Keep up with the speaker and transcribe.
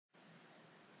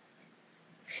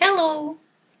Hello!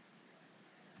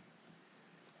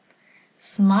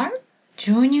 Smart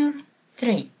Junior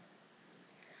 3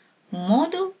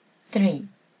 Module 3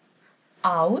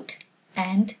 Out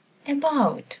and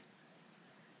About.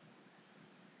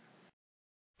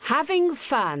 Having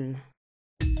fun.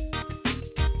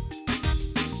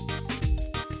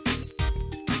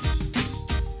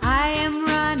 I am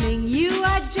running, you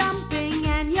are jumping,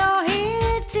 and you're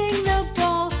hitting the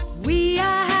ball. We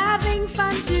are having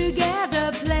fun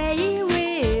together, play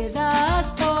with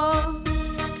us all.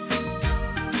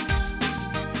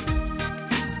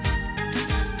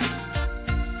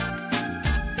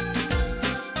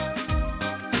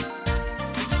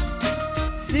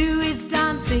 Sue is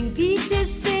dancing, Pete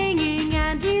is singing,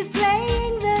 and he's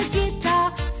playing the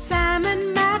guitar. Sam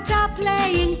and Matt are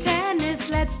playing tennis,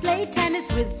 let's play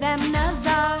tennis with them,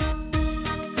 Nazar.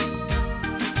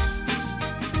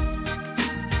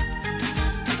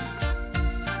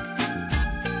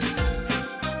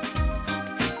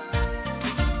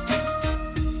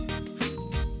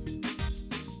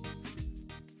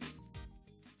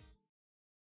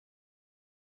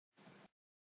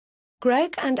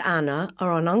 Greg and Anna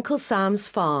are on Uncle Sam's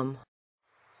farm.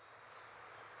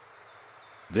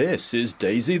 This is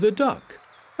Daisy the duck,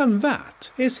 and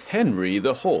that is Henry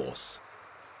the horse.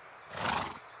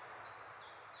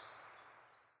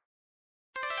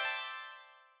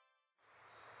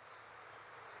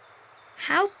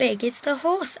 How big is the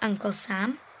horse, Uncle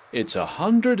Sam? It's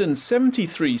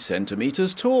 173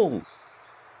 centimetres tall.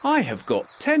 I have got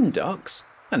 10 ducks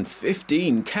and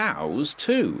 15 cows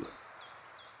too.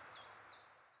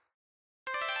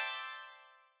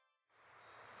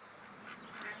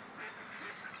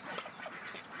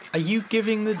 Are you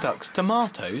giving the ducks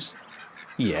tomatoes?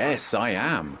 Yes, I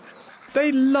am. They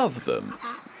love them.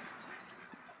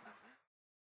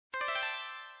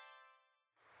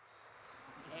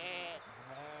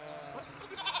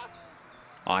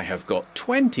 I have got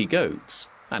 20 goats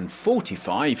and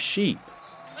 45 sheep.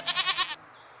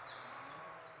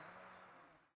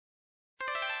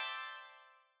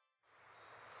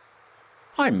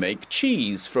 I make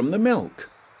cheese from the milk.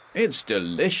 It's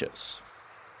delicious.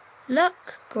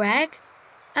 Look, Greg,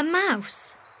 a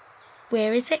mouse.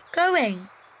 Where is it going?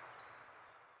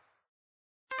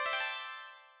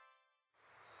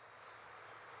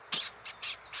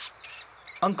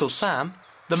 Uncle Sam,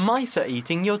 the mice are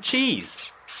eating your cheese.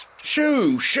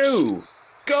 Shoo, shoo!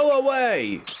 Go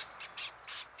away!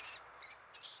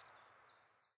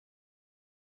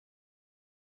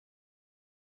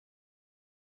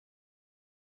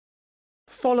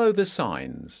 Follow the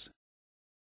signs.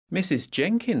 Mrs.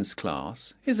 Jenkins'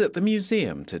 class is at the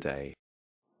museum today.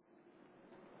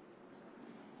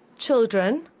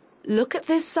 Children, look at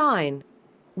this sign.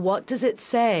 What does it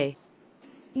say?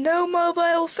 No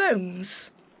mobile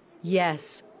phones.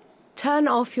 Yes. Turn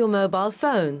off your mobile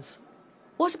phones.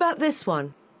 What about this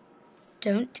one?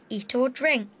 Don't eat or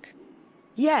drink.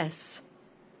 Yes.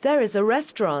 There is a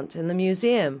restaurant in the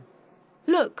museum.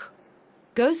 Look.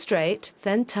 Go straight,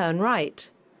 then turn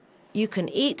right. You can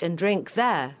eat and drink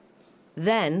there.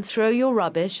 Then throw your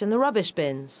rubbish in the rubbish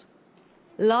bins.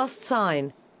 Last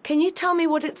sign. Can you tell me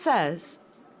what it says?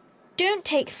 Don't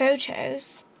take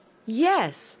photos.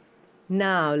 Yes.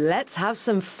 Now let's have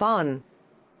some fun.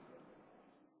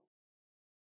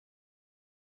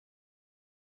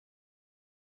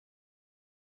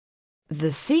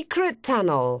 The Secret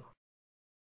Tunnel.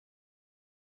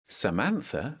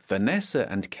 Samantha, Vanessa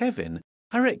and Kevin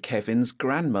are at Kevin's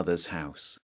grandmother's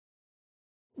house.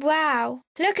 Wow,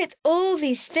 look at all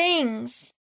these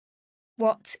things.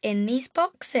 What's in these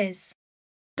boxes?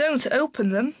 Don't open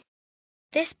them.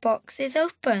 This box is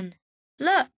open.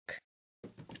 Look.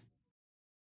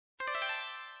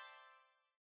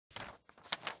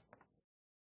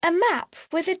 A map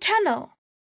with a tunnel.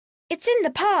 It's in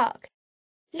the park.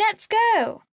 Let's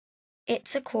go.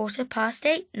 It's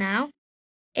 8:15 now.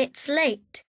 It's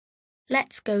late.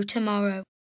 Let's go tomorrow.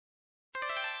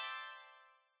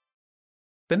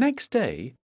 The next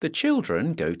day, the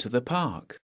children go to the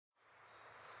park.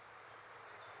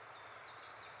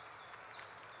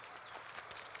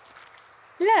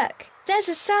 Look, there's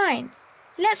a sign.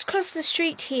 Let's cross the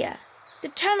street here. The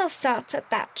tunnel starts at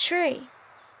that tree.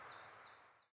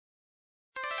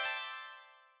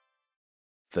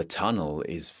 The tunnel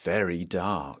is very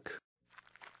dark.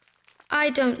 I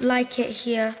don't like it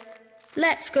here.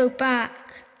 Let's go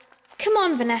back. Come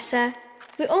on, Vanessa.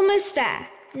 We're almost there.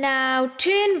 Now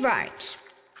turn right.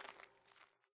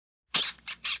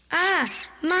 Ah,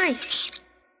 mice.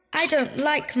 I don't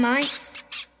like mice.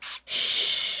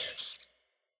 Shh.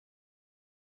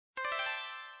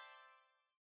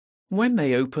 When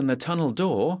they open the tunnel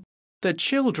door, the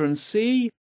children see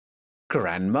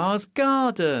Grandma's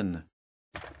garden.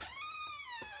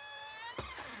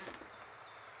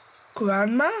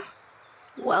 Grandma?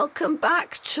 Welcome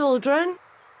back, children.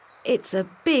 It's a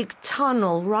big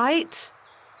tunnel, right?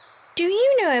 Do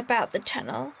you know about the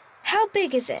tunnel? How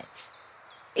big is it?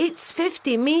 It's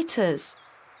 50 meters.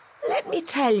 Let me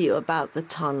tell you about the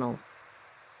tunnel.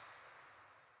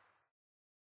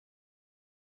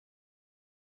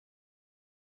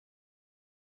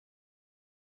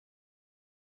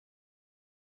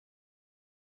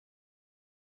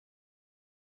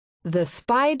 The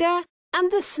Spider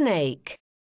and the Snake.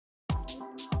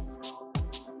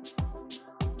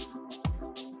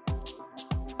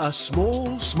 A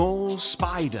small, small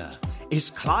spider is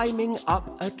climbing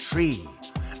up a tree.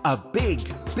 A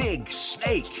big, big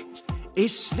snake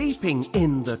is sleeping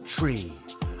in the tree.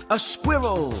 A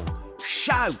squirrel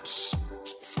shouts,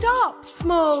 "Stop,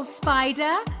 small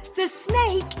spider! The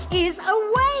snake is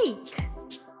awake!"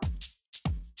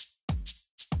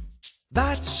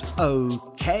 "That's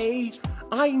okay,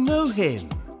 I know him.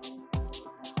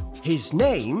 His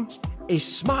name is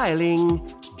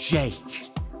Smiling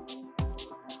Jake."